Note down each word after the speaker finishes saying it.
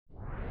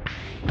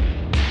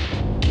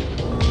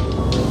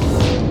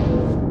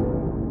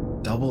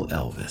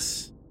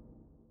Elvis.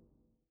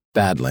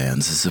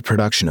 Badlands is a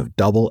production of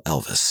Double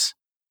Elvis.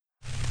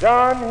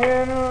 John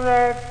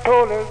Henry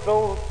told his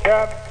old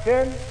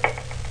captain,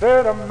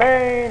 said a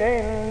man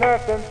ain't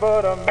nothing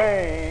but a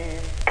man.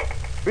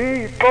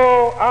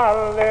 Before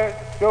I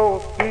let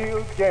your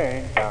steel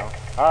gang down,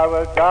 I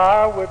will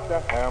die with the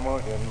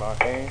hammer in my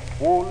hand.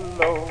 Oh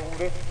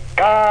Lordy,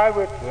 die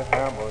with the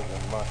hammer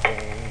in my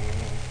hand.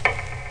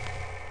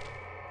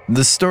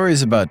 The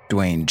stories about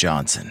Dwayne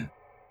Johnson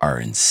are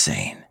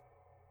insane.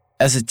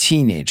 As a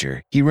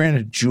teenager, he ran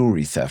a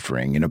jewelry theft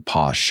ring in a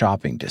posh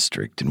shopping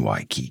district in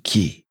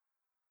Waikiki.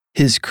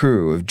 His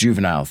crew of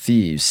juvenile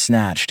thieves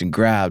snatched and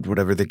grabbed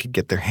whatever they could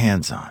get their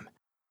hands on,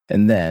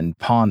 and then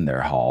pawned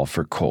their haul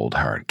for cold,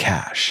 hard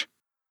cash.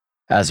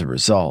 As a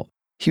result,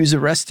 he was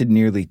arrested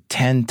nearly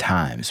 10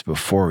 times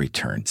before he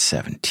turned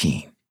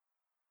 17.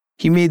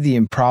 He made the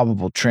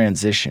improbable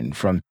transition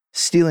from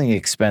stealing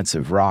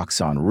expensive rocks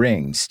on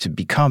rings to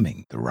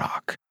becoming The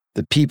Rock,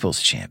 the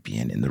people's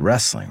champion in the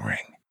wrestling ring.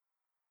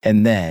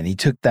 And then he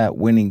took that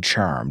winning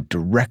charm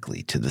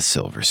directly to the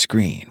silver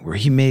screen, where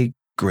he made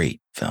great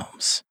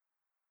films.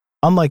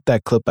 Unlike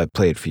that clip I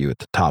played for you at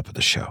the top of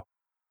the show,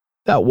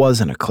 that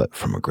wasn't a clip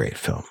from a great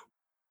film.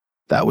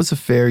 That was a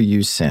fair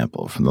use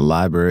sample from the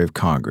Library of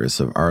Congress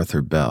of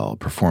Arthur Bell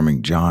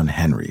performing John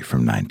Henry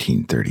from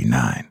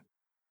 1939.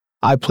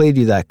 I played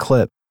you that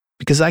clip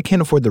because I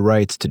can't afford the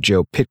rights to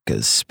Joe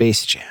Pytka's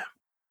Space Jam.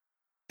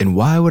 And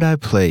why would I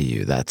play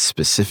you that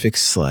specific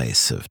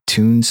slice of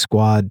Toon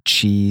Squad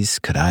cheese?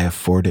 Could I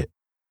afford it?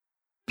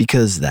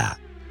 Because that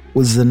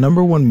was the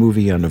 #1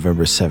 movie on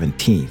November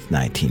 17th,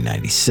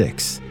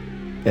 1996.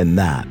 And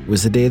that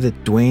was the day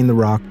that Dwayne "The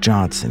Rock"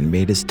 Johnson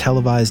made his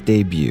televised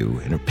debut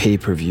in a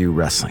pay-per-view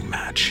wrestling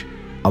match.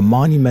 A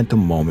monumental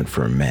moment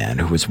for a man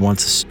who was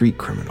once a street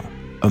criminal,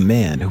 a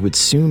man who would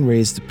soon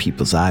raise the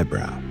people's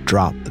eyebrow,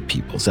 drop the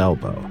people's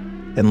elbow,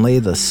 and lay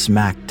the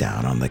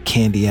smackdown on the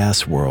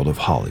candy-ass world of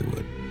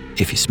Hollywood,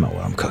 if you smell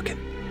what I'm cooking.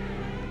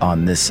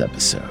 On this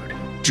episode,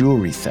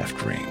 jewelry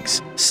theft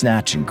rings,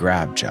 snatch and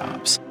grab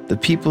jobs, the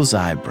people's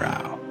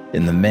eyebrow,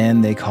 and the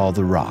man they call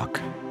The Rock,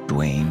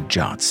 Dwayne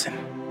Johnson.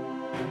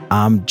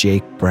 I'm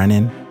Jake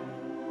Brennan,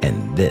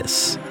 and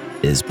this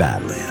is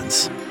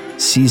Badlands,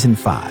 Season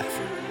 5,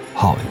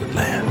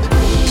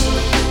 Hollywoodland.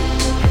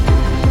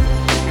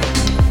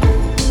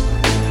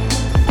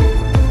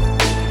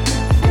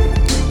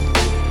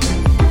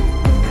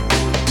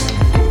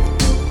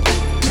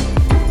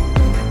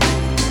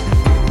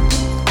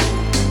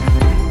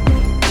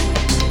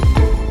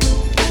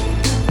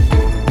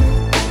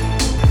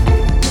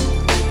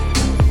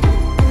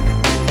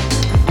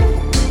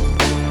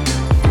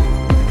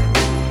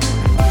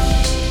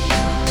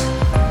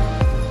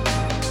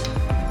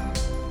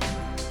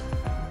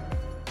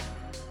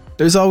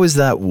 There's always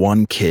that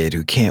one kid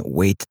who can't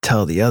wait to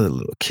tell the other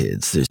little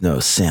kids there's no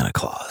Santa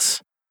Claus.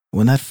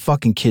 When that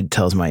fucking kid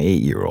tells my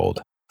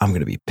 8-year-old, I'm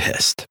gonna be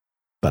pissed.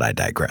 But I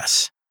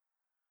digress.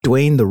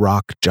 Dwayne "The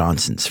Rock"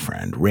 Johnson's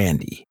friend,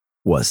 Randy,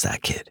 was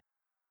that kid.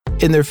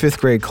 In their 5th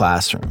grade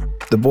classroom,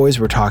 the boys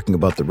were talking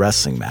about the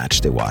wrestling match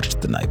they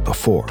watched the night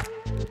before.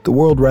 The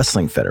World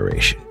Wrestling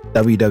Federation,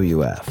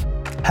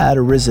 WWF, had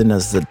arisen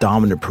as the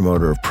dominant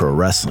promoter of pro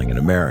wrestling in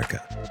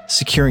America,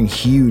 securing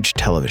huge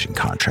television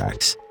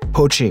contracts,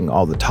 poaching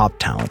all the top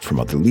talent from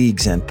other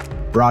leagues, and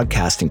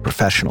broadcasting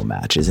professional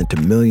matches into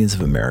millions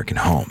of American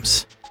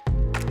homes.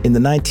 In the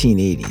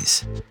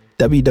 1980s,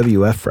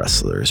 WWF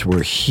wrestlers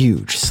were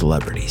huge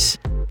celebrities.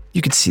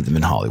 You could see them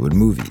in Hollywood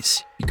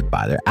movies. You could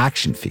buy their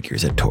action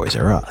figures at Toys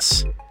R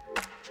Us.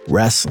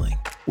 Wrestling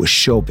was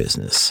show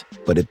business,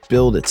 but it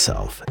billed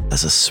itself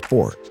as a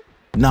sport,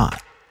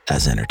 not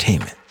as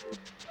entertainment.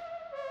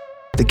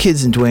 The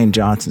kids in Dwayne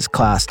Johnson's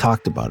class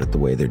talked about it the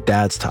way their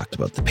dads talked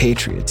about the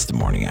Patriots the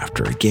morning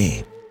after a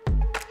game.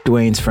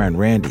 Dwayne's friend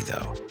Randy,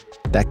 though,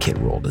 that kid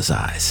rolled his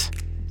eyes.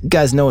 You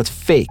guys know it's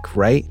fake,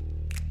 right?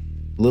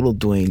 Little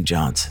Dwayne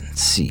Johnson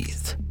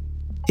seethed.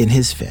 In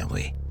his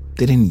family,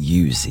 they didn't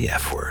use the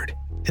F word,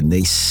 and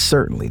they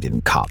certainly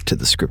didn't cop to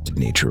the scripted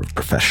nature of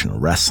professional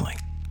wrestling,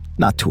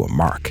 not to a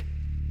mark.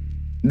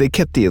 They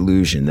kept the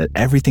illusion that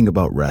everything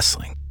about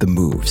wrestling, the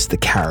moves, the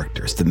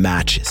characters, the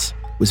matches,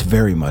 was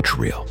very much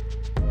real.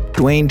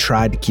 Dwayne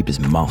tried to keep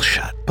his mouth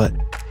shut, but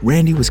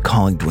Randy was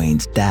calling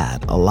Dwayne's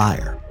dad a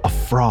liar, a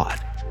fraud.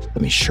 I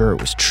mean, sure, it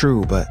was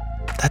true, but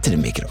that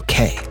didn't make it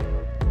okay.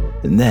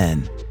 And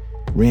then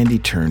Randy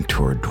turned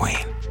toward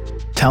Dwayne.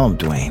 "Tell him,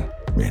 Dwayne,"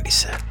 Randy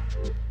said.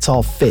 "It's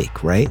all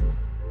fake, right?"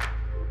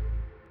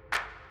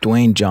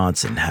 Dwayne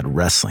Johnson had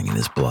wrestling in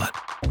his blood.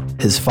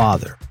 His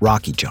father,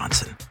 Rocky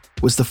Johnson,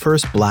 was the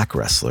first black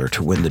wrestler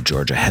to win the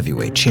Georgia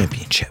Heavyweight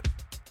Championship.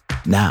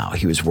 Now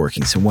he was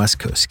working some West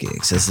Coast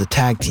gigs as the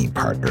tag team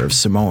partner of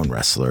Samoan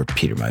wrestler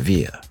Peter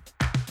Maivia.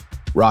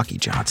 Rocky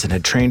Johnson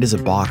had trained as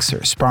a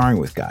boxer, sparring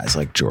with guys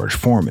like George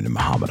Foreman and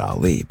Muhammad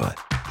Ali, but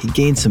he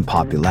gained some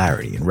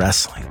popularity in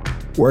wrestling,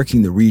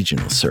 working the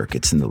regional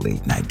circuits in the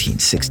late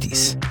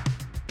 1960s.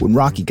 When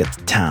Rocky got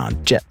to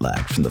town,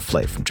 jet-lagged from the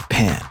flight from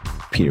Japan,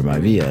 Peter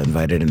Maivia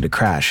invited him to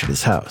crash at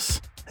his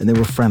house, and they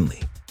were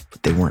friendly,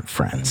 but they weren't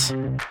friends.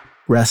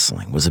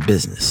 Wrestling was a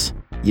business.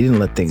 You didn't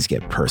let things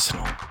get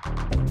personal.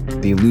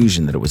 The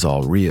illusion that it was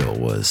all real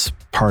was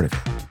part of it,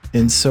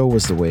 and so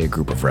was the way a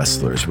group of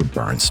wrestlers would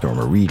barnstorm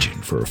a region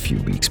for a few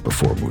weeks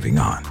before moving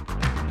on.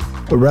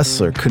 A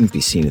wrestler couldn't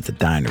be seen at the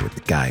diner with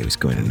the guy who was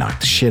going to knock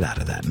the shit out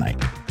of that night.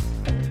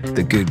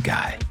 The good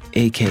guy,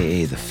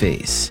 aka the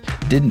face,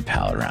 didn't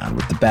pal around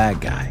with the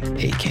bad guy,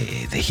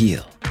 aka the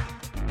heel.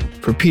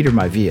 For Peter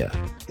Maivia,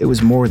 it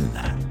was more than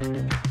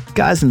that.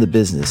 Guys in the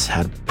business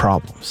had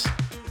problems.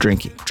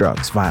 Drinking,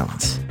 drugs,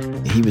 violence.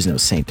 He was no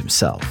saint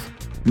himself.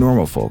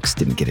 Normal folks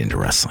didn't get into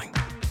wrestling.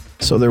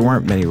 So there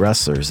weren't many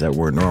wrestlers that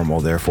were normal,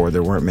 therefore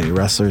there weren't many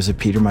wrestlers that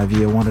Peter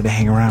Maivia wanted to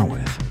hang around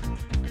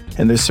with.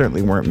 And there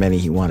certainly weren't many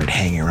he wanted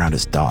hanging around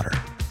his daughter.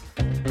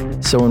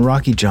 So when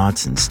Rocky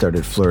Johnson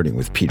started flirting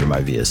with Peter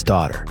Maivia's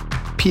daughter,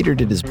 Peter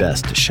did his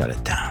best to shut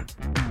it down.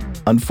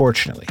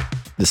 Unfortunately,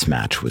 this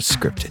match was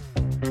scripted.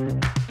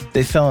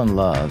 They fell in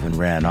love and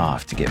ran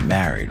off to get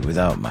married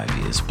without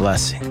Maivia's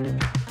blessing.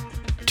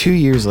 2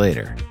 years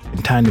later,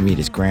 in time to meet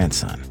his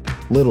grandson,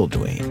 little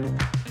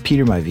Dwayne,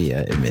 Peter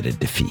Maivia admitted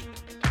defeat.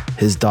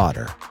 His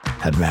daughter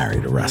had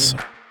married a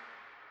wrestler.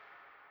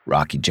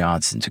 Rocky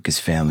Johnson took his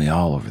family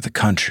all over the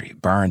country,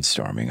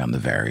 barnstorming on the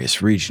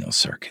various regional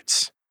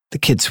circuits. The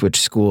kids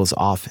switched schools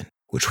often,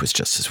 which was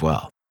just as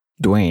well.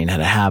 Dwayne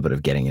had a habit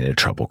of getting into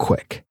trouble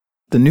quick.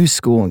 The new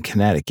school in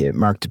Connecticut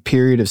marked a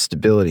period of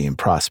stability and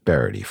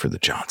prosperity for the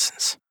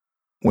Johnsons.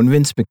 When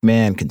Vince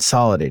McMahon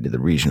consolidated the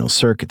regional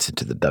circuits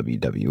into the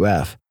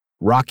WWF,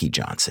 Rocky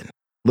Johnson,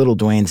 little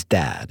Dwayne's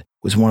dad,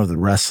 was one of the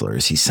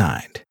wrestlers he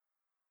signed.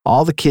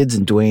 All the kids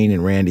in Dwayne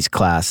and Randy's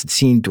class had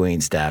seen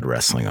Dwayne's dad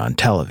wrestling on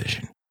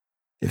television.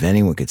 If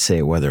anyone could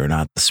say whether or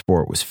not the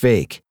sport was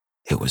fake,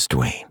 it was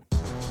Dwayne.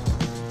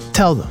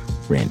 Tell them,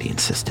 Randy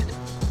insisted.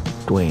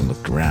 Dwayne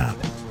looked around.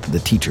 The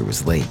teacher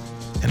was late,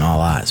 and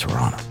all eyes were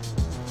on him.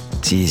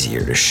 It's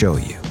easier to show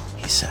you,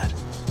 he said.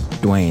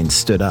 Dwayne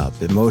stood up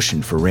and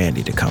motioned for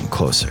Randy to come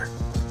closer.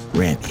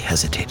 Randy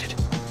hesitated,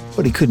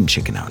 but he couldn't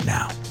chicken out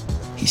now.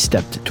 He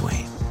stepped to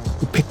Dwayne,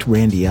 who picked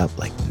Randy up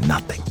like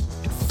nothing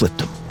and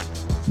flipped him.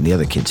 And the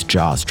other kid's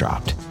jaws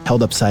dropped.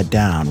 Held upside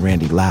down,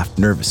 Randy laughed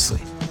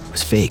nervously. It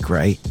was fake,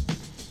 right?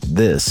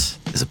 This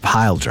is a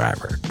pile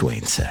driver,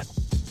 Dwayne said.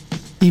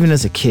 Even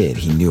as a kid,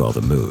 he knew all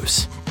the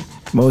moves.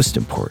 Most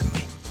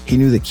importantly, he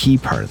knew the key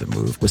part of the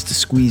move was to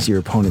squeeze your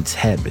opponent's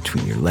head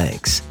between your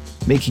legs,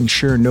 making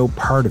sure no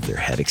part of their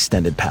head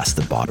extended past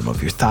the bottom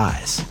of your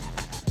thighs.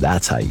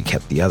 That's how you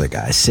kept the other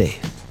guy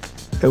safe.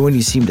 And when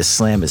you seemed to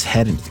slam his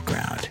head into the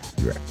ground,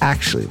 you were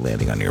actually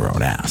landing on your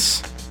own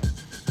ass.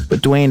 But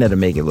Dwayne had to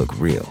make it look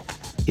real.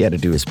 He had to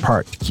do his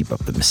part to keep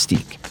up the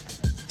mystique.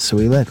 So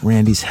he let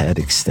Randy's head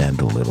extend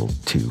a little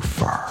too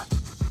far.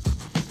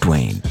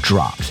 Dwayne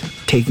dropped,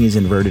 taking his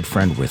inverted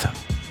friend with him.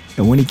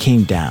 And when he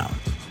came down,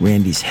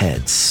 Randy's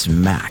head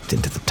smacked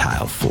into the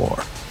tile floor.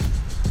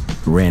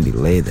 Randy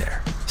lay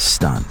there,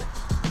 stunned.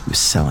 He was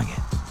selling it.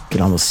 Could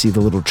almost see the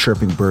little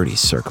chirping birdies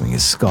circling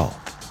his skull.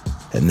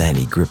 And then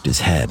he gripped his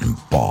head and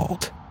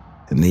bawled.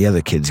 And the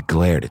other kids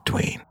glared at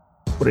Dwayne.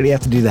 What did he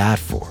have to do that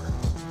for?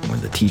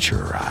 When the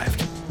teacher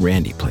arrived,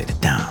 Randy played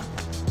it down.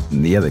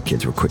 And the other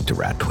kids were quick to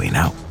rat Dwayne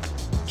out.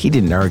 He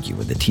didn't argue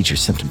when the teacher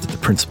sent him to the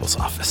principal's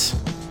office.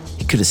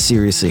 He could have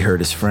seriously hurt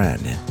his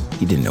friend, and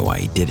he didn't know why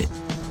he did it.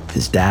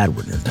 His dad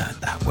wouldn't have done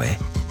it that way.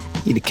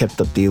 He'd have kept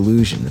up the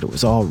illusion that it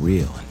was all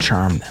real and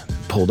charmed them,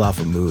 and pulled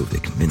off a move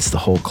that convinced the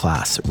whole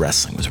class that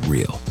wrestling was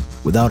real,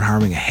 without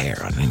harming a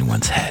hair on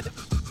anyone's head.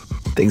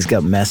 Things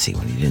got messy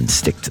when he didn't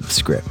stick to the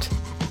script.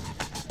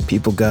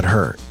 People got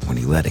hurt when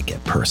he let it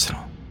get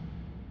personal.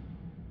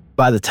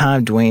 By the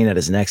time Dwayne had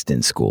his next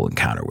in-school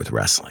encounter with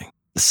wrestling,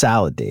 the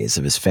salad days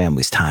of his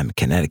family's time in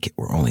Connecticut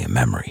were only a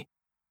memory.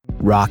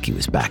 Rocky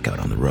was back out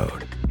on the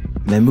road.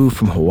 They moved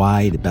from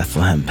Hawaii to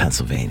Bethlehem,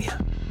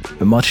 Pennsylvania.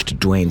 But much to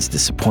Dwayne's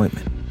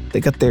disappointment, they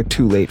got there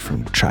too late for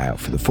him to try out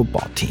for the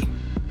football team.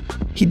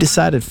 He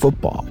decided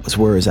football was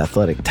where his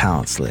athletic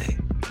talents lay.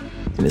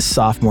 In his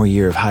sophomore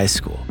year of high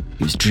school,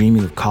 he was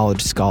dreaming of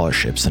college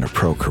scholarships and a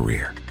pro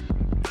career.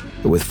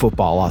 But with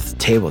football off the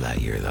table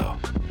that year, though,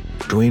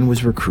 Dwayne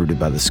was recruited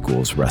by the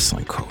school's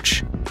wrestling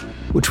coach,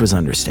 which was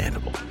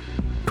understandable.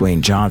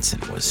 Dwayne Johnson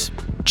was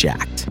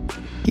jacked.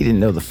 He didn't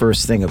know the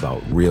first thing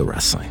about real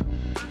wrestling.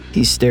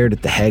 He stared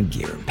at the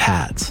headgear and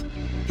pads.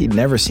 He'd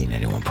never seen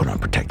anyone put on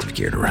protective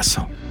gear to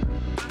wrestle.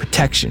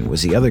 Protection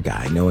was the other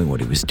guy knowing what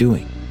he was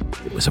doing.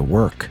 It was a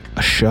work,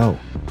 a show.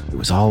 It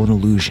was all an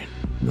illusion,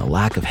 and the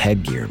lack of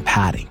headgear and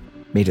padding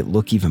made it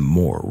look even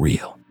more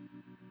real.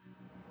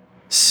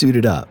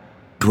 Suited up,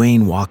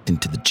 Dwayne walked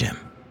into the gym,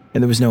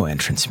 and there was no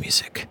entrance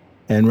music.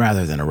 And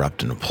rather than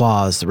erupt in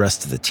applause, the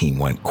rest of the team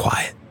went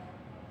quiet.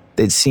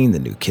 They'd seen the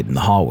new kid in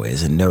the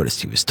hallways and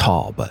noticed he was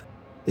tall, but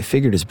they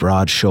figured his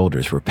broad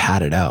shoulders were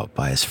padded out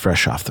by his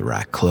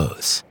fresh-off-the-rack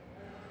clothes.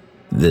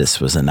 This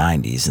was the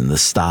 90s, and the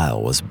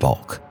style was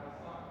bulk.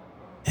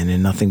 And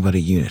in nothing but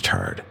a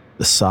unitard,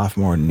 the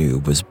sophomore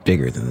noob was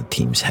bigger than the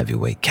team's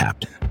heavyweight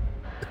captain.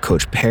 The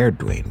coach paired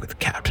Dwayne with the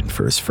captain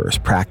for his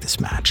first practice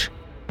match,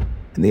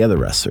 and the other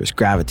wrestlers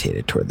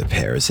gravitated toward the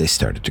pair as they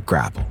started to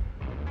grapple.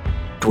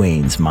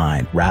 Dwayne's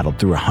mind rattled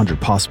through 100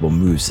 possible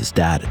moves his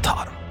dad had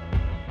taught him.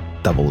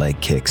 Double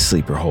leg kicks,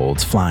 sleeper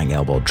holds, flying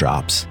elbow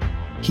drops.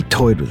 He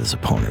toyed with his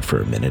opponent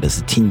for a minute as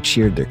the team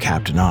cheered their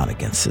captain on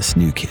against this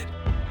new kid.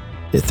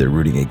 If they're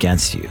rooting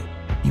against you,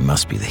 you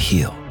must be the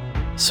heel.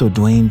 So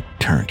Dwayne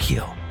turned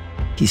heel.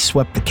 He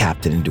swept the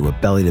captain into a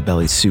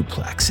belly-to-belly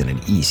suplex and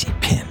an easy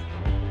pin.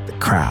 The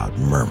crowd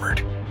murmured,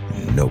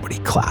 and nobody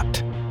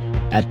clapped.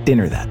 At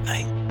dinner that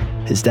night,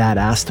 his dad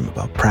asked him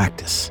about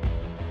practice.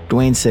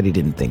 Dwayne said he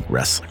didn't think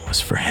wrestling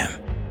was for him.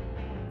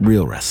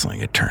 Real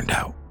wrestling, it turned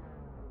out,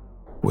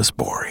 was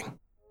boring.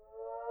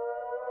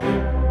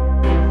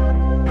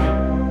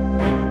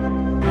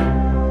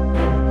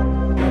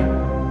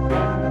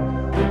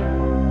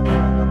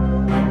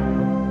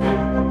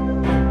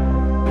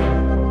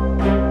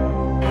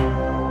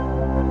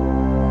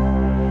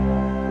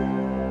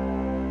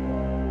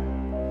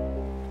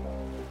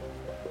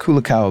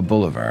 Kulakaua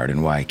Boulevard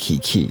in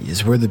Waikiki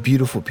is where the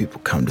beautiful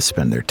people come to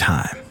spend their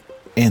time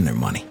and their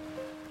money.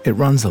 It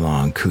runs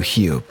along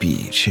Kuhio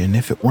Beach, and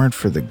if it weren't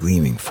for the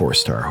gleaming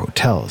 4-star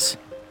hotels,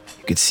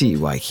 you could see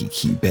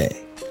Waikiki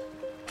Bay.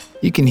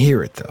 You can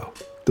hear it, though,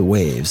 the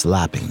waves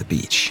lapping the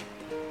beach.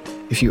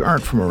 If you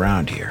aren't from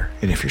around here,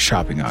 and if you're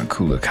shopping on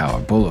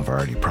Kulakaua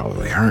Boulevard, you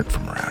probably aren't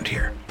from around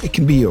here, it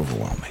can be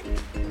overwhelming.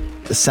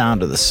 The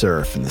sound of the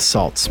surf and the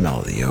salt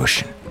smell of the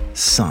ocean.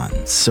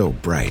 Sun so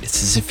bright,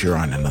 it's as if you're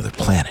on another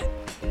planet.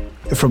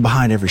 And from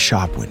behind every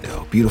shop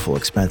window, beautiful,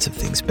 expensive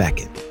things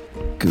beckon.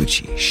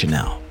 Gucci,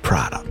 Chanel,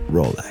 Prada,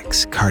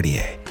 Rolex,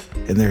 Cartier.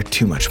 And they're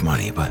too much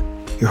money, but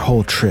your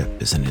whole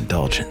trip is an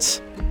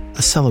indulgence,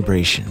 a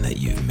celebration that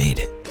you've made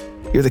it.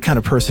 You're the kind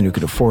of person who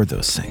could afford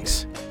those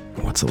things.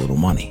 And what's a little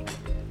money?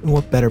 And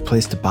what better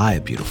place to buy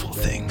a beautiful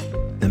thing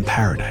than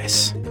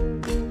paradise?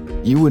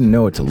 You wouldn't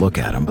know it to look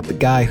at him, but the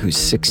guy who's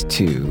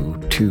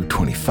 6'2",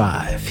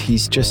 225,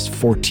 he's just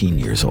 14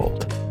 years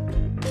old.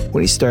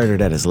 When he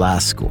started at his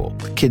last school,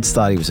 the kids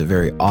thought he was a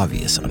very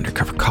obvious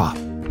undercover cop.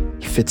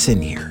 He fits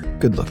in here,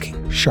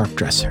 good-looking, sharp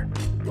dresser.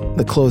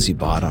 The clothes he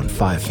bought on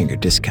 5-finger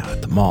discount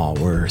at the mall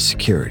where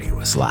security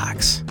was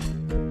lax.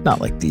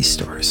 Not like these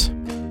stores.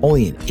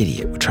 Only an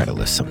idiot would try to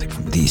lift something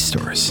from these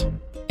stores.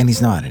 And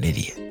he's not an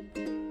idiot.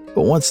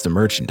 But once the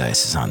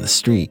merchandise is on the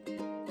street,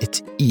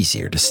 it's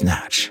easier to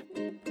snatch.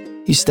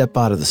 You step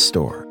out of the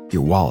store,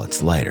 your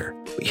wallet's lighter,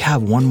 but you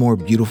have one more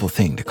beautiful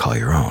thing to call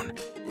your own.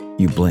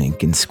 You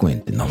blink and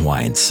squint in the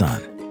Hawaiian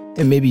sun,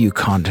 and maybe you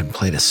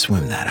contemplate a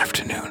swim that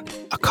afternoon,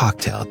 a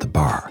cocktail at the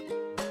bar.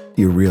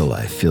 Your real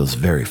life feels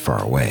very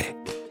far away.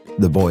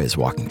 The boy is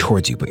walking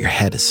towards you, but your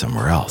head is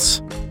somewhere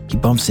else. He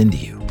bumps into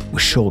you,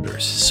 with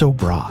shoulders so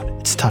broad,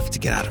 it's tough to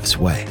get out of his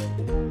way.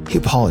 He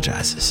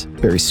apologizes,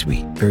 very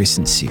sweet, very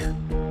sincere.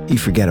 You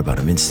forget about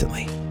him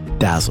instantly,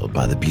 dazzled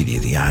by the beauty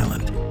of the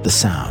island, the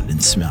sound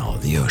and smell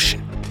of the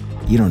ocean.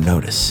 You don't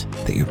notice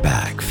that your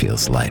bag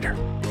feels lighter.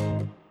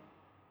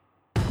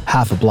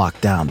 Half a block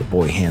down, the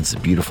boy hands the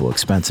beautiful,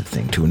 expensive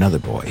thing to another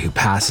boy who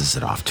passes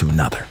it off to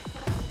another.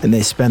 And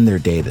they spend their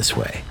day this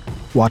way.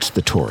 Watch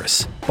the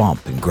tourists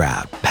bump and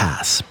grab,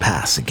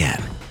 pass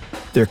again.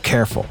 They're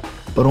careful,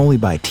 but only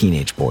by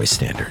teenage boy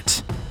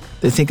standards.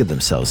 They think of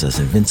themselves as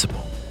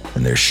invincible,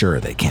 and they're sure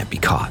they can't be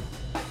caught.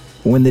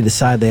 When they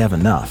decide they have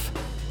enough,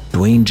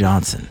 Dwayne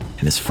Johnson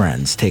and his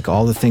friends take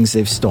all the things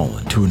they've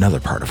stolen to another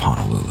part of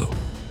Honolulu,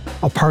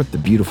 a part the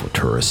beautiful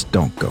tourists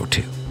don't go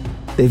to.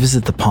 They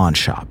visit the pawn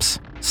shops,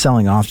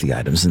 selling off the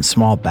items in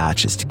small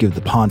batches to give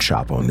the pawn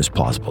shop owners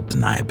plausible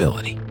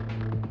deniability.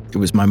 It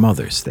was my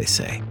mother's, they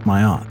say,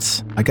 my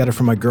aunt's. I got it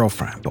from my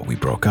girlfriend, but we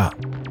broke up.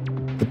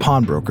 The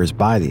pawnbrokers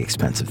buy the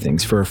expensive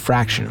things for a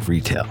fraction of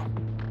retail.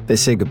 They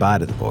say goodbye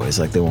to the boys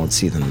like they won't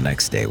see them the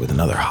next day with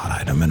another hot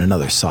item and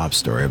another sob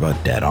story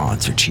about dead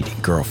aunts or cheating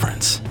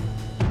girlfriends.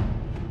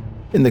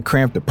 In the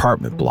cramped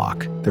apartment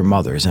block, their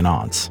mothers and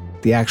aunts,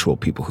 the actual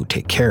people who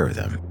take care of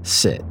them,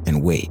 sit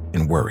and wait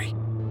and worry,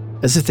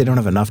 as if they don't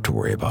have enough to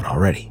worry about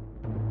already.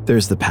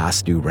 There's the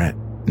past due rent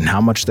and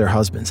how much their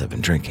husbands have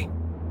been drinking.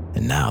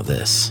 And now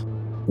this,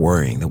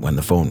 worrying that when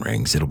the phone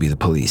rings, it'll be the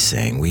police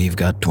saying, "We've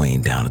got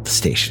Dwayne down at the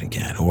station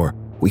again," or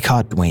 "We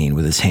caught Dwayne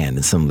with his hand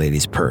in some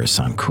lady's purse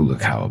on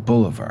Kulakaua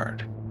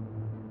Boulevard."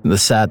 And the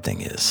sad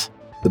thing is,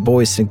 the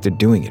boys think they're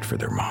doing it for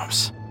their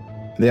moms.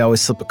 They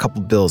always slip a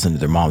couple bills into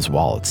their moms'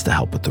 wallets to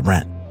help with the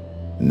rent.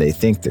 And they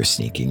think they're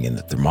sneaking and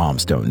that their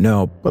moms don't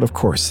know, but of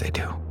course they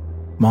do.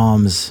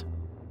 Moms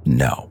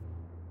know.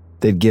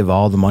 They'd give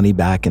all the money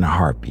back in a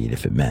heartbeat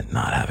if it meant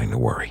not having to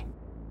worry.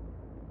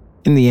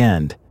 In the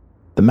end,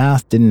 the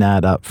math didn't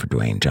add up for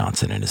Dwayne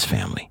Johnson and his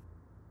family.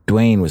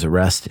 Dwayne was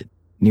arrested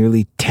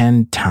nearly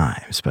 10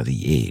 times by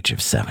the age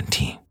of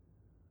 17.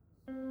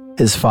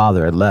 His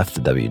father had left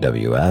the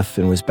WWF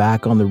and was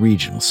back on the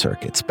regional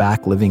circuits,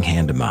 back living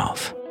hand to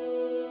mouth.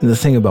 And the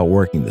thing about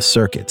working the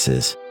circuits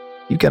is,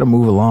 you've got to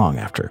move along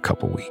after a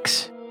couple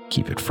weeks.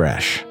 Keep it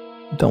fresh.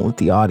 Don't let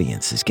the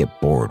audiences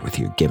get bored with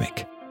your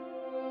gimmick.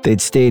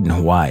 They'd stayed in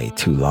Hawaii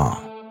too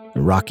long,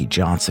 and Rocky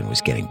Johnson was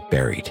getting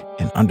buried,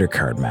 and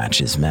undercard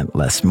matches meant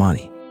less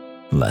money.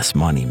 Less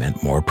money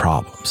meant more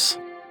problems.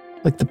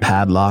 like the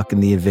padlock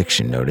and the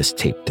eviction notice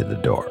taped to the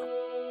door.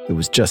 It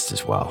was just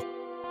as well.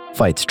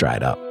 Fights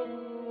dried up.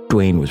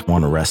 Dwayne was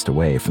one arrest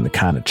away from the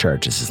kind of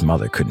charges his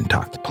mother couldn't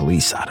talk the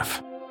police out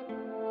of.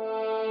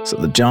 So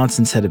the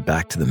Johnsons headed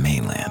back to the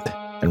mainland,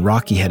 and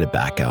Rocky headed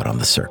back out on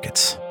the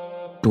circuits.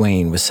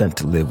 Dwayne was sent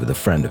to live with a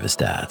friend of his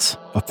dad's,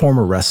 a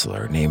former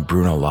wrestler named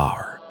Bruno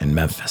Lauer, in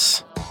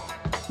Memphis.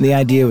 And the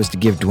idea was to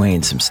give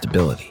Dwayne some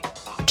stability,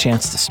 a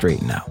chance to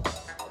straighten out.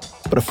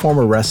 But a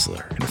former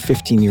wrestler and a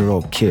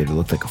 15-year-old kid who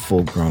looked like a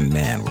full-grown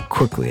man were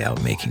quickly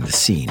out making the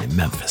scene in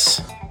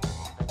Memphis.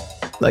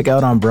 Like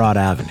out on Broad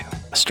Avenue,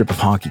 a strip of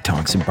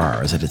honky-tonks and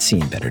bars that had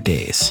seen better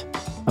days,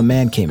 a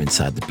man came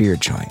inside the beer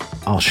joint,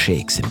 all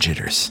shakes and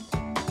jitters.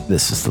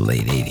 This was the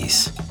late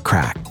 80s.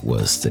 Crack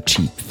was the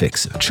cheap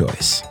fix of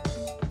choice.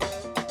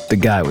 The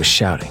guy was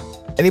shouting,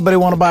 "Anybody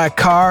want to buy a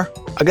car?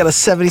 I got a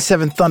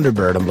 77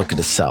 Thunderbird I'm looking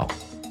to sell."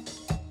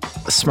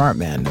 A smart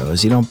man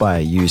knows you don't buy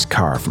a used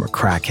car from a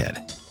crackhead,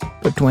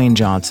 but Dwayne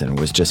Johnson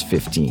was just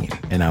 15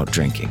 and out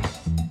drinking.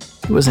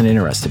 He wasn't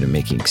interested in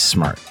making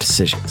smart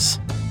decisions,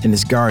 and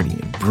his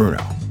guardian,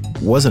 Bruno,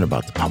 wasn't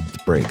about to pump the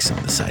brakes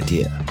on this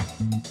idea.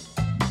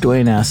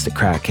 Dwayne asked the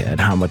crackhead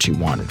how much he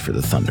wanted for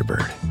the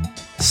Thunderbird.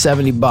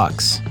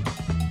 $70.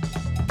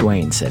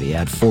 Dwayne said he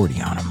had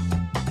 40 on him,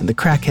 and the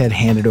crackhead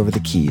handed over the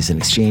keys in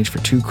exchange for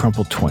 2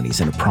 crumpled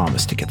 20s and a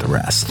promise to get the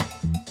rest.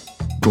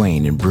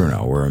 Dwayne and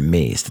Bruno were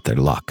amazed at their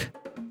luck.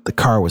 The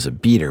car was a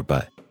beater,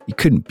 but you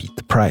couldn't beat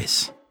the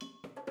price.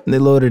 And they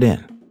loaded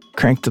in,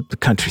 cranked up the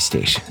country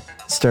station,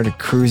 and started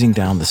cruising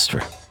down the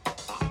strip.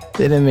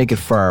 They didn't make it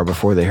far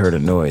before they heard a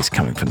noise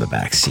coming from the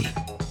back seat.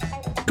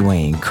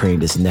 Dwayne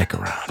craned his neck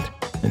around,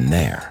 and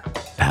there,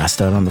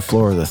 passed out on the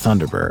floor of the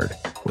Thunderbird,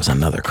 was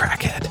another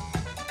crackhead.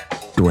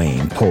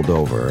 Dwayne pulled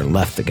over and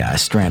left the guy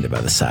stranded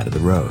by the side of the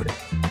road.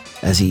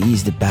 As he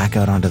eased it back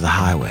out onto the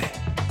highway,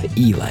 the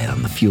E-light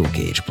on the fuel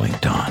gauge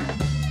blinked on.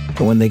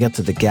 But when they got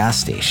to the gas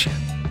station,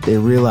 they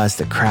realized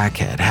the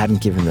crackhead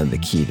hadn't given them the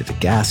key to the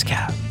gas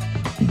cap.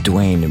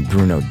 Dwayne and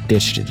Bruno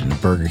ditched it in a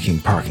Burger King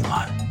parking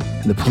lot,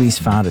 and the police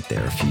found it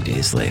there a few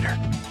days later.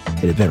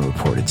 It had been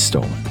reported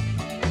stolen.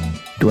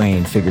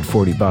 Dwayne figured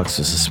 $40 was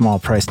a small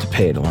price to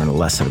pay to learn a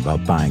lesson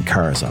about buying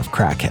cars off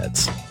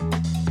crackheads.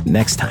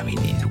 Next time he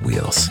needed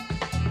wheels,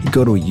 he'd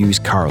go to a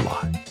used car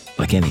lot,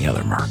 like any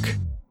other mark.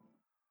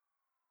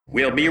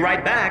 We'll be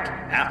right back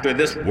after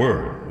this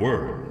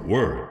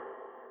word.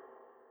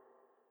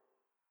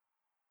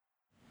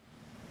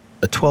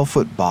 A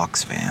 12-foot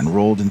box van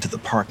rolled into the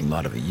parking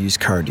lot of a used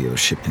car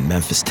dealership in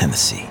Memphis,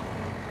 Tennessee.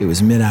 It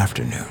was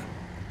mid-afternoon.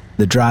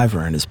 The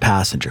driver and his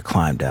passenger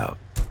climbed out,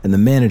 and the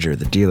manager of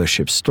the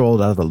dealership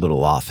strolled out of the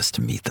little office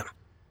to meet them.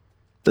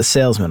 The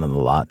salesmen on the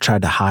lot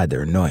tried to hide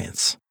their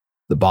annoyance.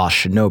 The boss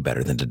should know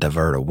better than to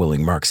divert a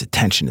willing Mark's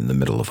attention in the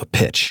middle of a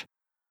pitch.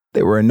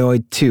 They were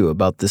annoyed, too,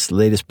 about this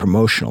latest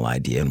promotional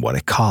idea and what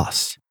it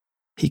cost.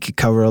 He could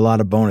cover a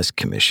lot of bonus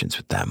commissions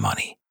with that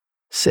money.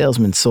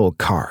 Salesmen sold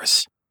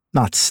cars,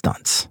 not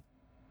stunts.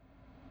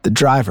 The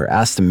driver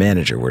asked the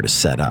manager where to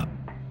set up.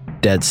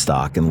 Dead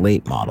stock and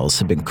late models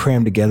had been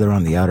crammed together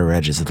on the outer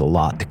edges of the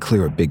lot to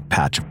clear a big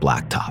patch of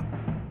blacktop.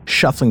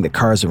 Shuffling the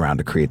cars around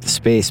to create the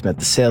space meant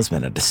the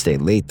salesmen had to stay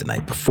late the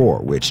night before,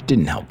 which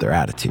didn't help their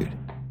attitude.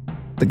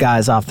 The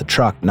guys off the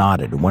truck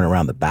nodded and went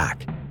around the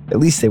back. At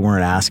least they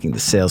weren't asking the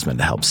salesman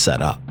to help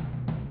set up.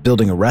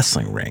 Building a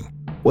wrestling ring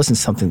wasn't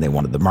something they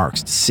wanted the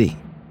Marks to see.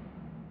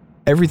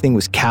 Everything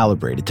was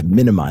calibrated to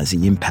minimize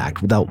the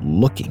impact without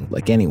looking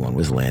like anyone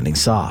was landing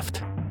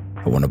soft.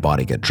 And when a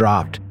body got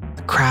dropped,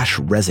 the crash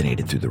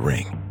resonated through the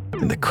ring,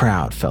 and the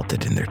crowd felt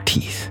it in their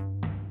teeth.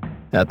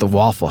 At the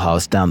Waffle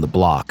House down the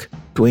block,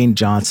 Dwayne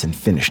Johnson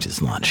finished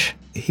his lunch.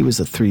 He was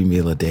a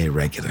 3-meal-a-day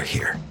regular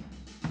here.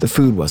 The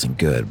food wasn't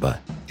good, but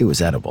it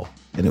was edible,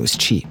 and it was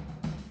cheap.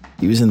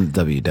 He was in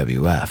the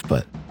WWF,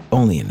 but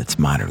only in its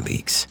minor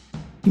leagues.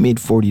 He made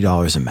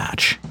 $40 a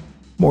match.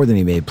 More than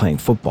he made playing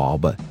football,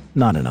 but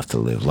not enough to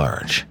live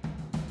large.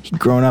 He'd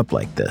grown up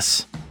like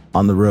this,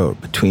 on the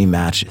road, between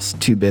matches,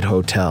 2-bit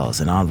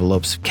hotels, and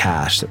envelopes of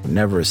cash that were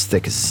never as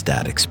thick as his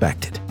dad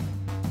expected.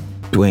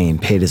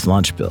 Dwayne paid his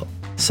lunch bill,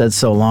 said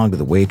so long to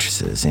the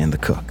waitresses and the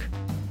cook,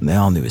 and they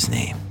all knew his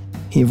name.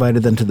 He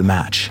invited them to the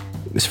match.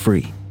 It was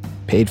free,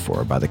 paid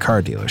for by the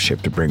car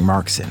dealership to bring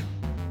Marks in.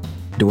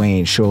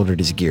 Dwayne shouldered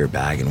his gear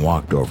bag and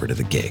walked over to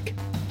the gig.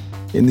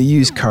 In the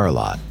used car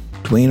lot,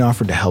 Dwayne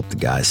offered to help the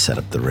guys set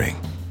up the ring.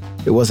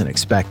 It wasn't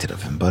expected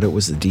of him, but it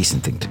was the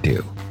decent thing to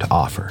do, to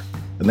offer,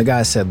 and the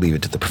guy said leave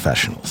it to the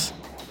professionals.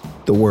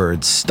 The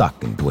words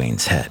stuck in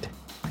Dwayne's head.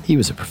 He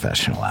was a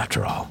professional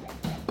after all,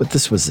 but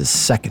this was his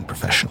second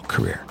professional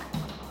career.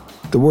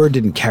 The word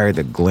didn't carry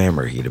the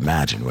glamour he'd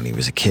imagined when he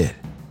was a kid.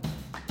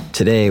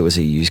 Today it was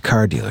a used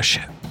car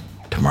dealership.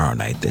 Tomorrow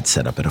night they'd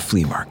set up at a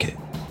flea market,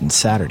 and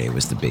Saturday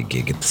was the big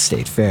gig at the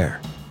state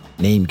fair.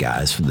 Name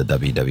guys from the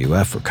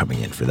WWF were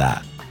coming in for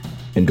that,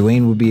 and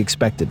Dwayne would be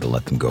expected to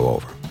let them go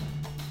over.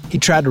 He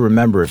tried to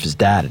remember if his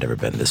dad had ever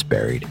been this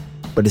buried,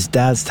 but his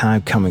dad's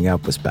time coming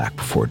up was back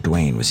before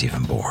Dwayne was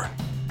even born.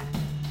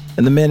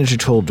 And the manager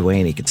told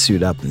Dwayne he could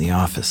suit up in the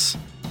office.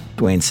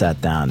 Dwayne sat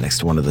down next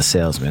to one of the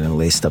salesmen and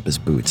laced up his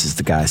boots as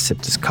the guy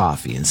sipped his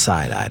coffee and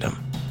side-eyed him.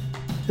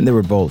 And they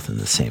were both in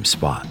the same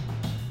spot.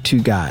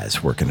 Two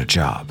guys working a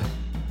job.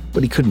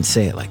 But he couldn't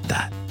say it like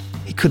that.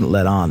 He couldn't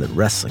let on that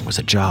wrestling was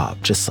a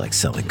job, just like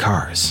selling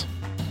cars.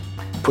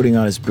 Putting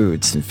on his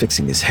boots and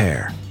fixing his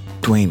hair,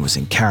 Dwayne was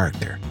in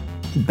character.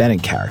 He'd been in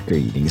character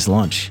eating his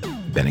lunch.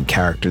 He'd been in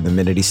character the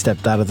minute he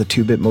stepped out of the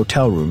two-bit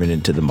motel room and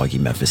into the muggy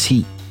Memphis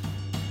heat.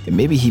 And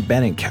maybe he'd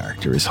been in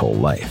character his whole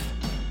life.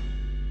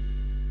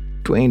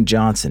 Dwayne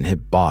Johnson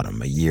hit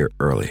bottom a year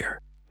earlier,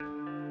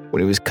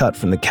 when he was cut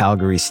from the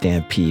Calgary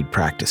Stampede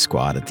practice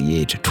squad at the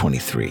age of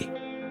 23.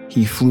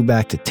 He flew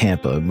back to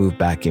Tampa and moved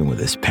back in with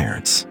his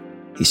parents.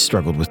 He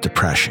struggled with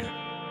depression.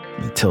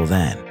 Until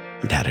then,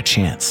 he'd had a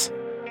chance.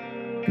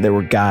 There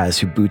were guys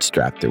who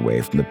bootstrapped their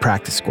way from the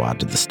practice squad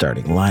to the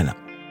starting lineup,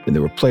 and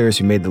there were players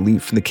who made the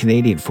leap from the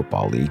Canadian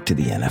Football League to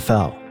the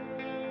NFL.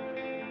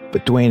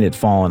 But Dwayne had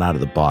fallen out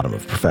of the bottom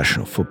of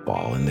professional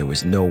football, and there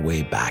was no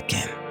way back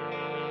in.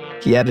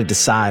 He had to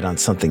decide on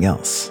something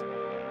else.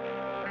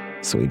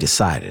 So he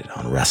decided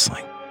on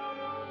wrestling.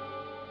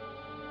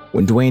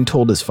 When Dwayne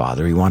told his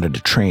father he wanted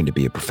to train to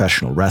be a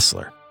professional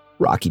wrestler,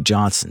 Rocky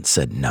Johnson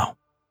said no.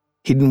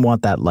 He didn't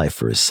want that life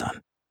for his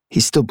son. He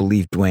still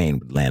believed Dwayne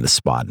would land a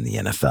spot in the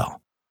NFL.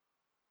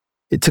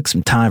 It took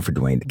some time for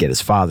Dwayne to get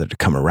his father to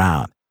come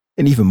around,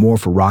 and even more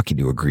for Rocky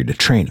to agree to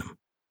train him.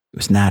 It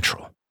was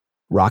natural.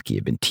 Rocky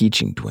had been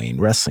teaching Dwayne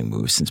wrestling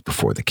moves since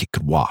before the kid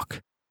could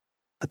walk.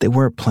 But they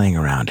weren't playing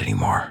around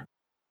anymore.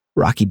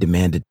 Rocky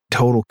demanded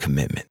total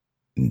commitment,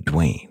 and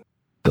Dwayne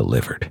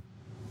delivered.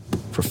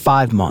 For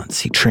 5 months,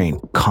 he trained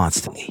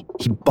constantly.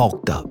 He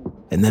bulked up,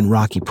 and then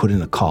Rocky put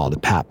in a call to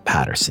Pat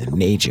Patterson,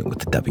 an agent with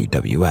the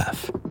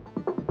WWF.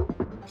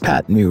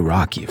 Pat knew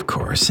Rocky, of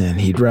course, and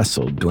he'd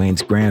wrestled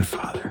Dwayne's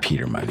grandfather,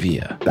 Peter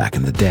Maivia, back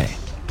in the day.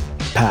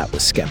 Pat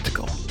was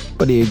skeptical,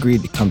 but he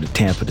agreed to come to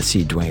Tampa to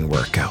see Dwayne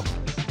work out,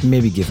 and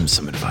maybe give him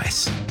some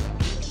advice.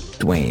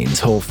 Dwayne's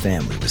whole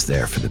family was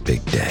there for the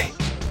big day,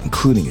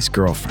 including his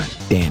girlfriend,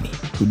 Danny,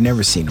 who'd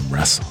never seen him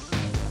wrestle.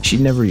 She'd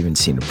never even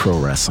seen a pro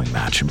wrestling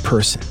match in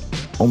person,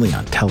 only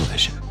on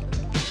television.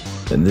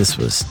 And this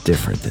was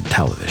different than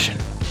television.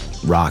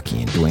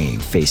 Rocky and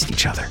Dwayne faced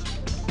each other.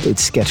 They'd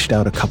sketched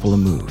out a couple of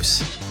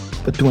moves,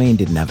 but Dwayne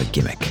didn't have a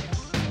gimmick.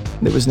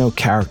 There was no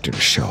character to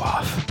show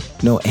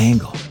off, no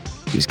angle.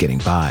 He was getting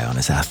by on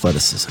his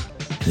athleticism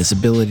and his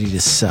ability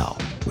to sell,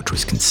 which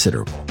was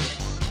considerable.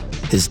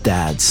 His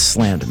dad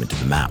slammed him into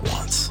the mat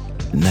once,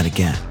 and then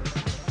again.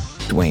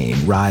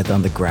 Dwayne writhed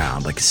on the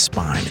ground like his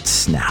spine had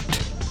snapped.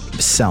 He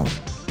was selling,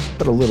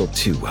 but a little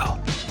too well.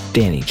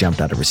 Danny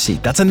jumped out of her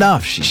seat. "That's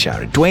enough," she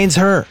shouted. "Dwayne's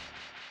hurt."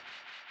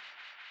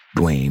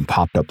 Dwayne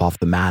popped up off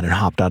the mat and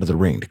hopped out of the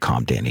ring to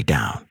calm Danny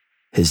down.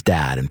 His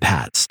dad and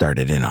Pat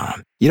started in on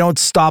him. "You don't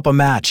stop a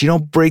match. You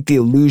don't break the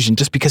illusion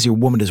just because your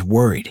woman is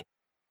worried."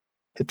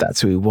 If that's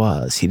who he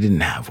was, he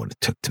didn't have what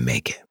it took to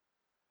make it.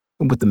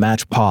 And with the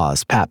match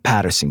paused, Pat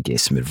Patterson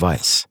gave some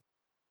advice.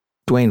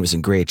 Dwayne was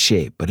in great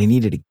shape, but he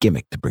needed a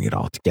gimmick to bring it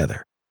all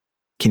together.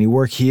 "Can you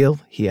work heel?"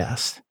 he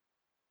asked.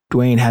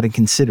 Dwayne hadn't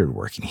considered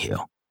working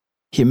heel.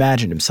 He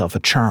imagined himself a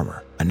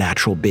charmer, a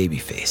natural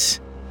babyface.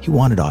 He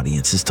wanted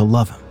audiences to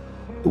love him,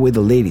 the way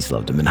the ladies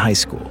loved him in high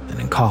school and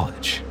in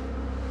college.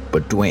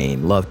 But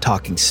Dwayne loved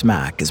talking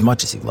smack as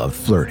much as he loved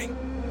flirting,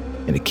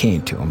 and it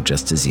came to him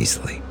just as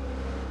easily.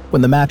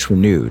 When the match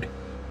renewed,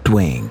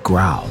 Dwayne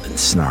growled and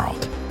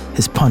snarled.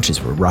 His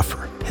punches were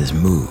rougher, his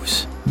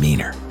moves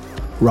meaner.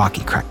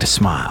 Rocky cracked a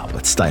smile,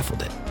 but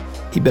stifled it.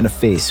 He'd been a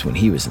face when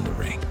he was in the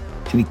ring,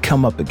 and he'd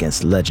come up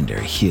against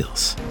legendary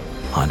heels.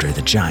 Andre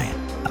the Giant,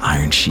 the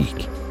Iron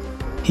Sheik.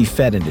 He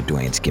fed into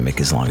Dwayne's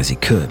gimmick as long as he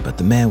could, but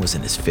the man was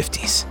in his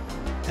 50s,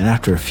 and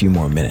after a few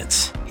more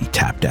minutes, he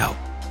tapped out.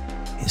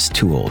 He was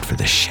too old for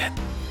this shit.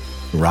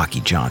 Rocky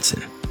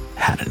Johnson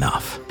had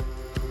enough.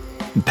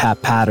 And Pat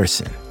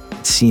Patterson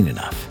had seen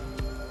enough.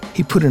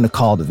 He put in a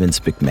call to Vince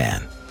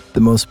McMahon,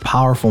 the most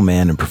powerful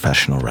man in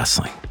professional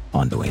wrestling,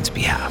 on Dwayne's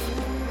behalf.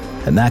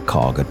 And that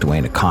call got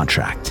Dwayne a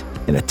contract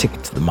and a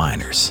ticket to the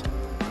minors.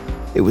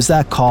 It was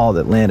that call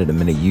that landed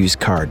him in a used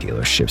car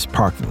dealership's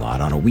parking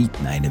lot on a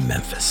weeknight in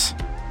Memphis.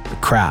 The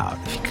crowd,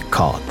 if you could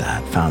call it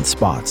that, found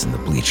spots in the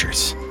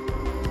bleachers.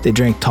 They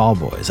drank tall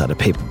boys out of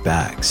paper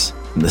bags,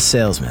 and the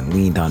salesmen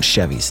leaned on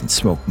Chevys and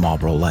smoked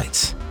Marlboro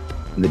Lights.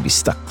 And they'd be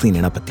stuck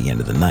cleaning up at the end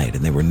of the night,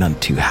 and they were none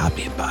too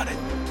happy about it.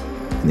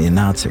 And the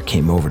announcer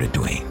came over to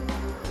Dwayne.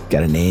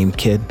 "Got a name,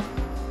 kid?"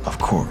 "Of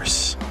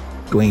course.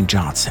 Dwayne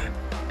Johnson."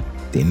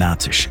 The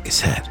announcer shook his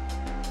head.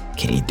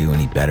 "Can you do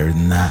any better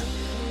than that?"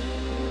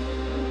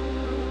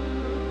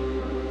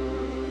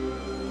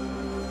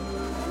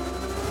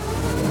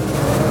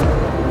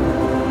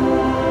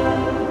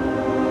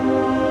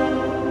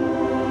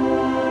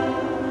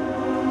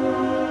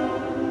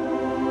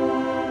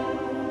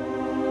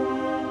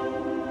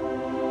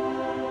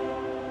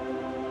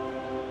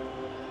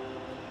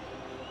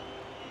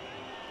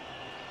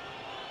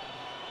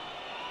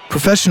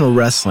 Professional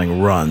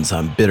wrestling runs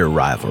on bitter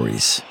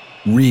rivalries,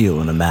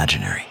 real and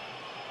imaginary.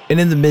 And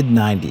in the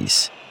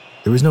mid-90s,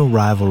 there was no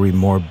rivalry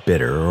more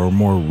bitter or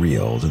more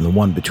real than the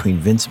one between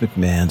Vince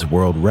McMahon's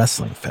World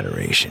Wrestling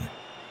Federation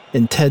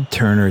and Ted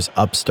Turner's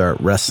upstart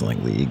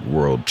wrestling league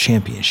World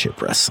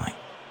Championship Wrestling.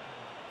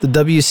 The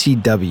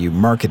WCW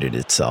marketed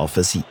itself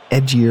as the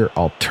edgier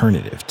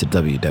alternative to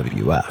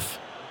WWF.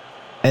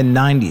 In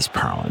 90s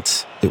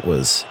parlance, it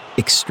was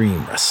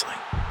extreme wrestling.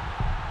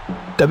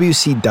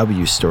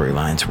 WCW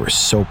storylines were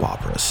soap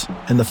operas,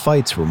 and the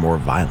fights were more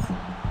violent.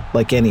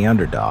 Like any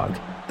underdog,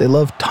 they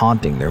loved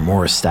taunting their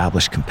more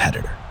established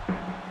competitor.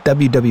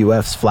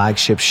 WWF's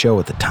flagship show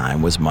at the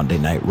time was Monday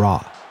Night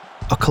Raw,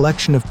 a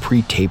collection of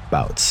pre-taped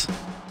bouts.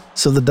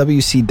 So the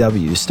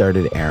WCW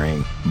started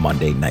airing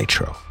Monday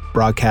Nitro,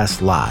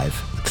 broadcast live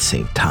at the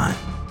same time.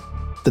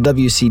 The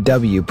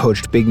WCW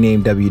poached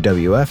big-name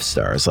WWF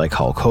stars like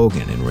Hulk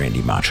Hogan and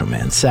Randy Macho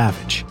Man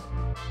Savage.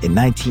 In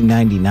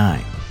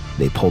 1999,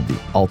 they pulled the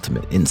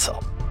ultimate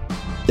insult.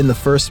 In the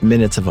first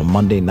minutes of a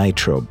Monday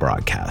Nitro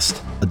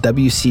broadcast, a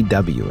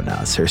WCW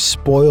announcer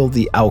spoiled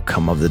the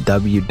outcome of the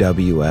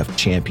WWF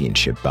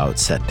Championship bout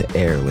set to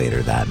air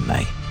later that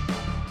night.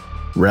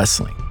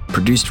 Wrestling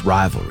produced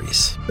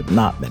rivalries, but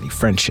not many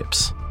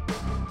friendships.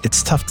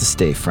 It's tough to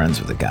stay friends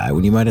with a guy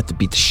when you might have to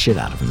beat the shit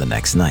out of him the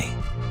next night.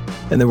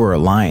 And there were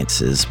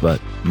alliances,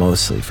 but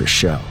mostly for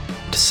show,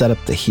 to set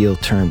up the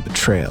heel-turn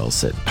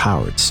betrayals that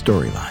powered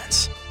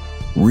storylines.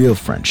 Real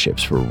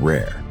friendships were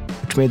rare,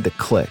 which made the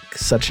Clique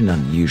such an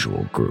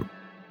unusual group.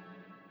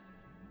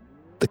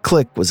 The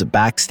Clique was a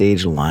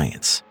backstage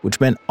alliance, which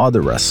meant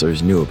other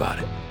wrestlers knew about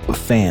it, but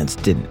fans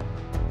didn't.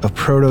 A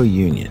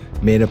proto-union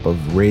made up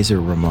of Razor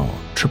Ramon,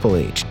 Triple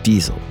H,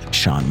 Diesel, and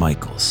Shawn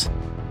Michaels.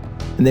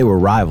 And they were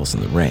rivals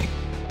in the ring.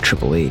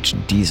 Triple H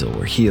and Diesel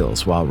were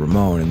heels, while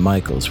Ramon and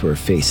Michaels were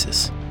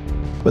faces.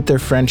 But their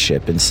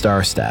friendship and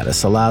star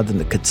status allowed them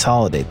to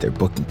consolidate their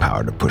booking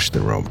power to push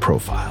their own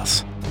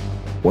profiles.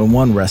 When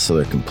one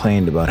wrestler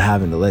complained about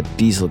having to let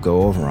Diesel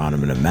go over on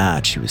him in a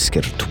match he was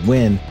scheduled to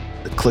win,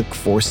 the Clique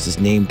forced his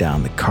name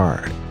down the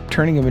card,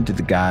 turning him into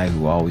the guy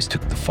who always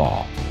took the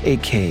fall,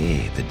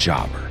 aka the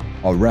Jobber,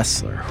 a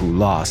wrestler who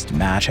lost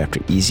match after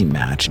easy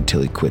match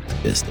until he quit the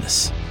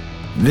business.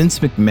 Vince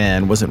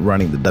McMahon wasn't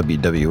running the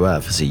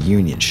WWF as a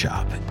union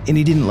shop, and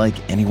he didn't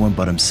like anyone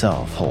but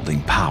himself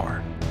holding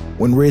power.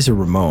 When Razor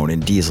Ramon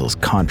and Diesel's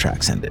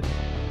contracts ended,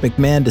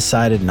 McMahon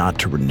decided not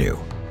to renew,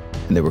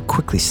 and they were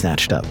quickly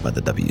snatched up by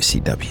the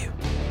WCW.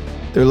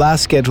 Their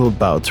last scheduled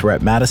bouts were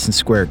at Madison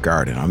Square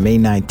Garden on May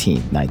 19,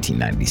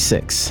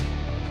 1996.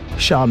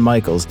 Shawn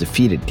Michaels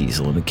defeated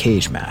Diesel in a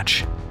cage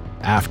match.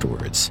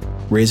 Afterwards,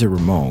 Razor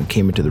Ramon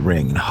came into the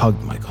ring and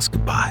hugged Michaels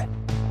goodbye.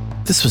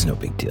 This was no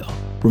big deal.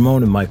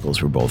 Ramon and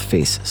Michaels were both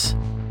faces.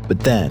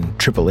 But then,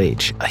 Triple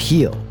H, a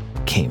heel,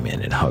 came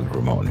in and hugged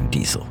Ramon and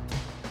Diesel.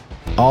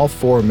 All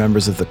four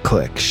members of the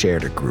Clique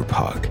shared a group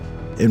hug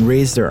and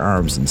raised their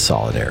arms in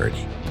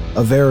solidarity.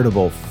 A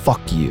veritable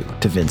fuck you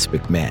to Vince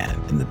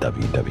McMahon and the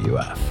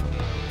WWF.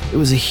 It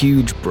was a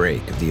huge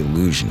break of the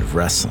illusion of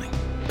wrestling,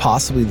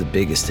 possibly the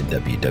biggest in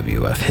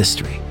WWF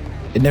history.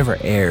 It never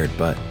aired,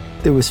 but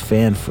there was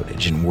fan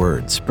footage and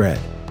word spread.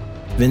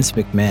 Vince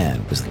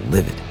McMahon was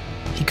livid.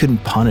 He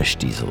couldn't punish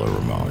Diesel or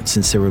Ramon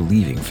since they were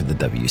leaving for the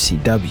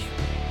WCW,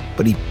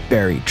 but he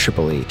buried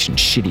Triple H in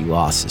shitty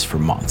losses for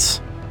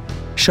months.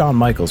 Shawn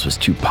Michaels was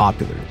too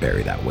popular to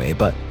bury that way,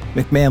 but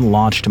McMahon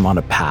launched him on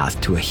a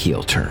path to a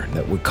heel turn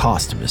that would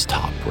cost him his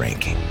top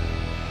ranking.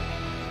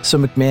 So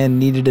McMahon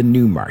needed a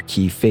new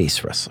marquee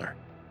face wrestler.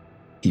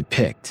 He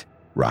picked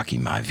Rocky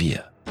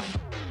Maivia.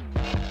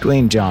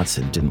 Dwayne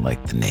Johnson didn't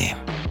like the name,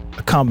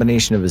 a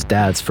combination of his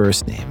dad's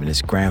first name and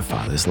his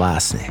grandfather's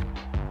last name.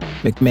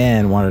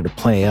 McMahon wanted to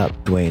play up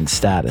Dwayne's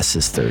status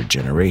as third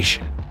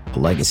generation, a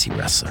legacy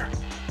wrestler.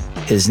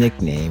 His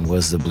nickname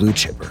was the Blue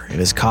Chipper, and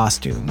his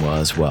costume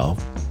was, well,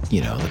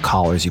 you know, the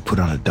collars you put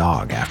on a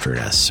dog after it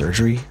has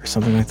surgery or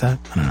something like that.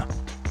 I don't know.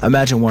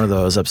 Imagine one of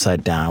those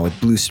upside down with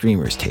blue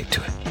streamers taped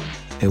to it.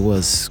 It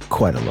was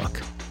quite a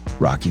look.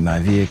 Rocky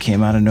Maivia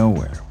came out of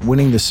nowhere,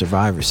 winning the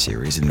Survivor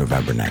Series in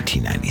November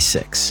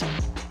 1996.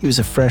 He was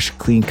a fresh,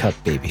 clean-cut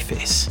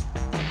babyface.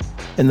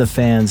 And the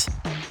fans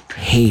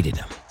hated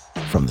him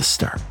from the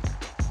start.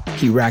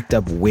 He racked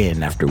up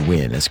win after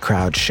win as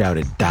crowds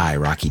shouted, "Die,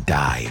 Rocky,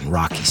 die," and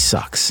 "Rocky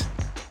sucks."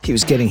 He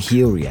was getting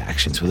heel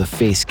reactions with a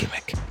face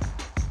gimmick.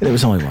 And there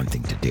was only one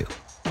thing to do.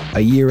 A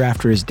year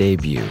after his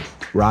debut,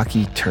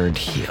 Rocky turned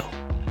heel.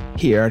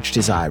 He arched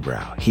his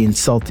eyebrow, he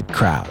insulted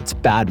crowds,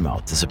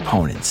 badmouthed his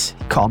opponents,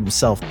 he called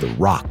himself The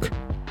Rock.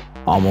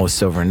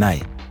 Almost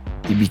overnight,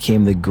 he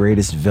became the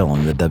greatest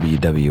villain the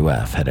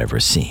WWF had ever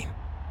seen.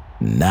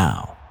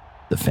 Now,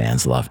 the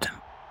fans loved him.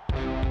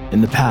 In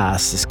the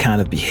past, this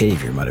kind of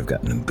behavior might have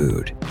gotten him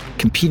booed.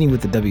 Competing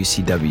with the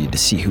WCW to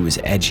see who was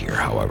edgier,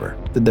 however,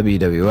 the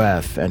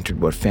WWF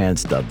entered what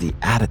fans dubbed the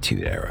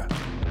Attitude Era.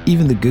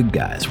 Even the good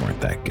guys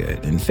weren't that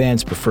good, and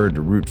fans preferred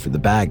to root for the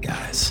bad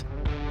guys.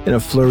 In a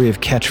flurry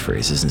of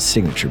catchphrases and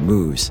signature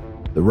moves,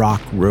 The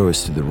Rock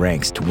rose through the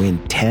ranks to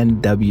win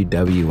 10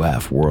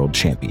 WWF World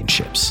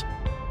Championships.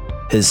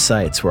 His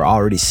sights were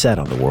already set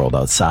on the world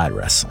outside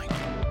wrestling.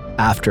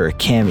 After a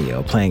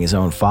cameo playing his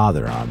own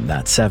father on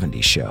That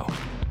 70s Show,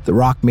 The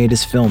Rock made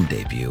his film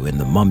debut in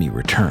The Mummy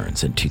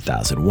Returns in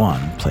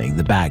 2001, playing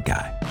the bad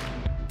guy.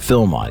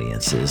 Film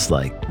audiences,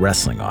 like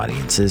wrestling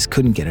audiences,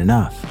 couldn't get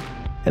enough,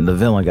 and the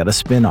villain got a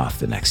spin-off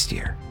the next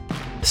year.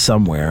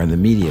 Somewhere in the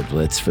media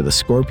blitz for The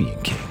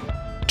Scorpion King,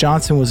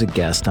 Johnson was a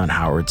guest on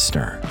Howard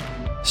Stern.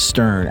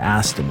 Stern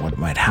asked him what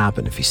might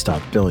happen if he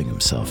stopped billing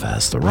himself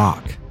as The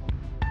Rock.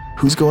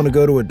 "Who's going to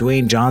go to a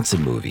Dwayne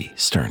Johnson movie?"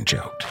 Stern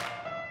joked.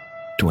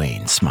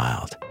 Dwayne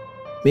smiled.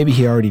 Maybe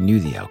he already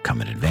knew the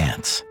outcome in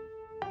advance.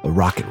 A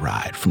rocket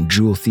ride from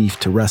jewel thief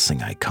to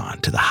wrestling icon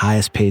to the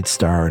highest paid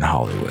star in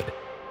Hollywood.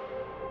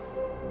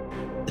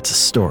 It's a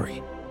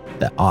story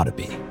that ought to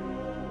be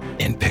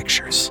in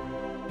pictures.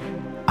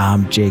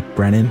 I'm Jake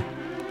Brennan,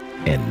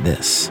 and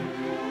this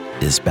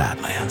is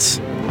Badlands.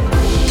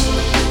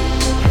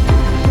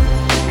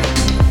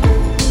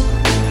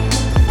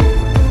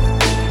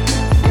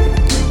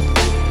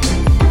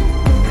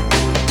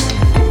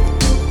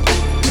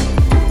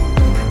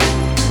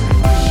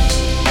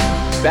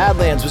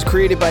 Badlands was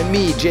created by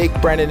me, Jake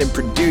Brennan, and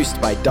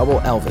produced by Double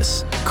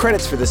Elvis.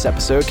 Credits for this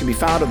episode can be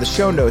found on the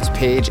show notes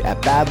page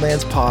at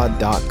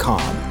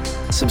badlandspod.com.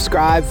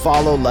 Subscribe,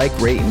 follow, like,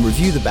 rate, and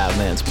review the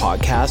Badlands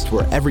podcast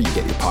wherever you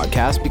get your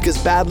podcasts, because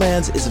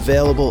Badlands is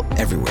available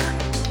everywhere.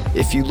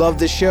 If you love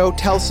this show,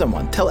 tell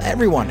someone, tell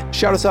everyone.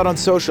 Shout us out on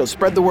social,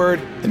 spread the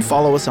word, and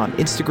follow us on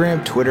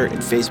Instagram, Twitter, and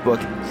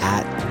Facebook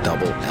at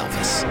Double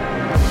Elvis.